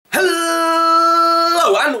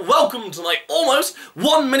and welcome to my almost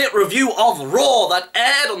 1 minute review of Raw that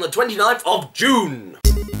aired on the 29th of June.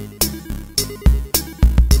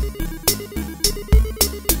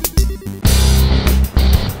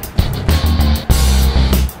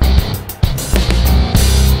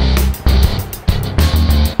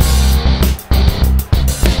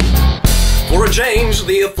 For a change,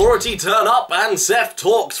 the Authority turn up and Seth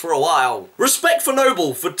talks for a while. Respect for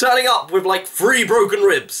Noble for turning up with like 3 broken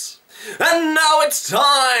ribs. And now it's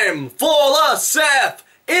time for the Seth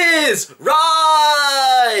is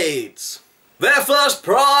Right! Their first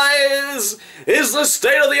prize is the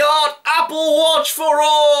state-of-the-art Apple Watch for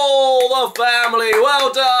all the family.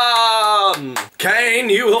 Well done! Kane,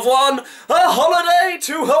 you have won a holiday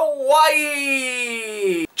to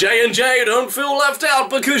Hawaii! J&J, don't feel left out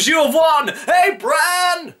because you have won a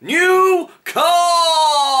brand new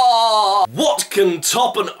car! What can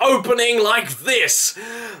top an opening like this?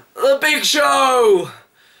 The Big Show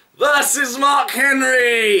versus Mark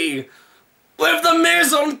Henry with The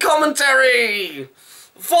Miz on commentary,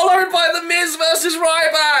 followed by The Miz versus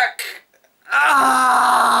Ryback.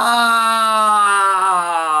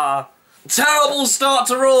 Terrible start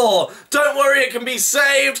to Raw. Don't worry, it can be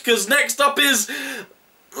saved, because next up is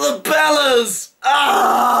the Bellas.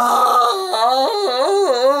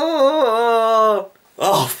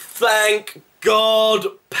 Oh, thank God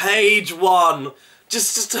Paige won.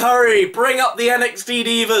 Just hurry, bring up the NXT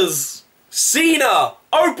Divas. Cena,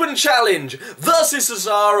 open challenge, versus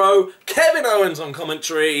Cesaro, Kevin Owens on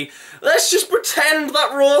commentary. Let's just pretend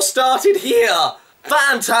that Raw started here.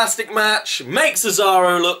 Fantastic match, makes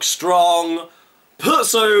Cesaro look strong,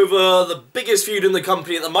 puts over the biggest feud in the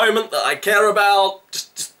company at the moment that I care about.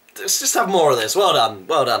 Let's just have more of this. Well done,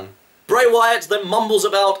 well done. Bray Wyatt then mumbles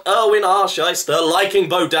about Erwin Arsheister liking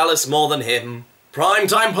Bo Dallas more than him.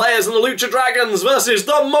 Primetime players and the Lucha Dragons versus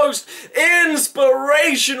the most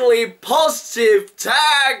inspirationally positive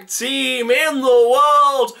tag team in the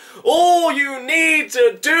world. All you need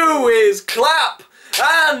to do is clap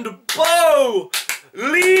and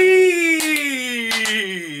leave.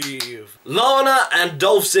 Lana and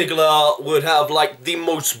Dolph Ziggler would have like the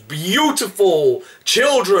most beautiful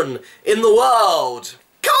children in the world.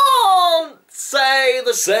 Can't say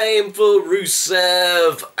the same for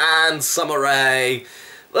Rusev and Summer Rae.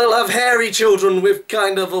 They'll have hairy children with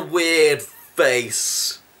kind of a weird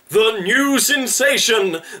face. The new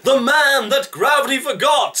sensation, the man that gravity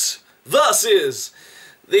forgot, versus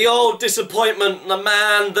the old disappointment, the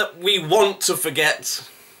man that we want to forget.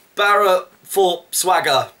 Barrett for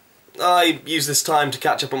Swagger. I use this time to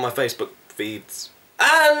catch up on my Facebook feeds.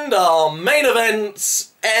 And our main event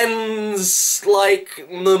ends like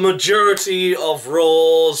the majority of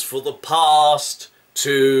Raws for the past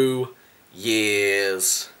 2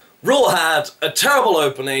 years. Raw had a terrible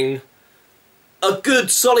opening, a good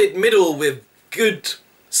solid middle with good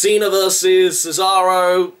Cena versus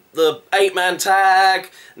Cesaro, the 8-man tag,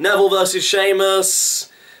 Neville versus Sheamus,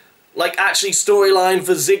 like actually storyline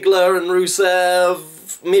for Ziggler and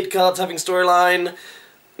Rusev, mid-cards having storyline.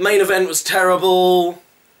 Main event was terrible.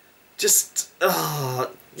 Just,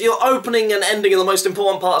 your opening and ending are the most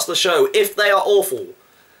important parts of the show. If they are awful,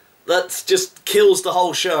 that just kills the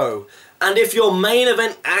whole show. And if your main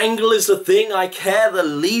event angle is the thing I care the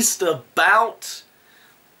least about,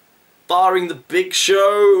 barring the Big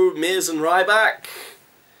Show, Miz and Ryback,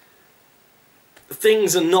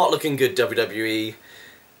 things are not looking good, WWE.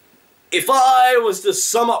 If I was to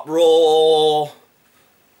sum up Raw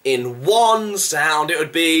in one sound, it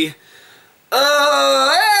would be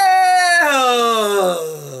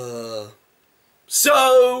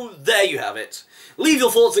so there you have it. Leave your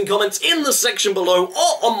thoughts and comments in the section below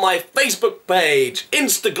or on my Facebook page,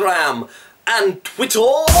 Instagram and Twitter,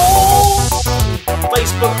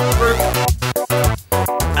 Facebook group,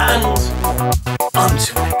 and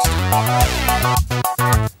until next time.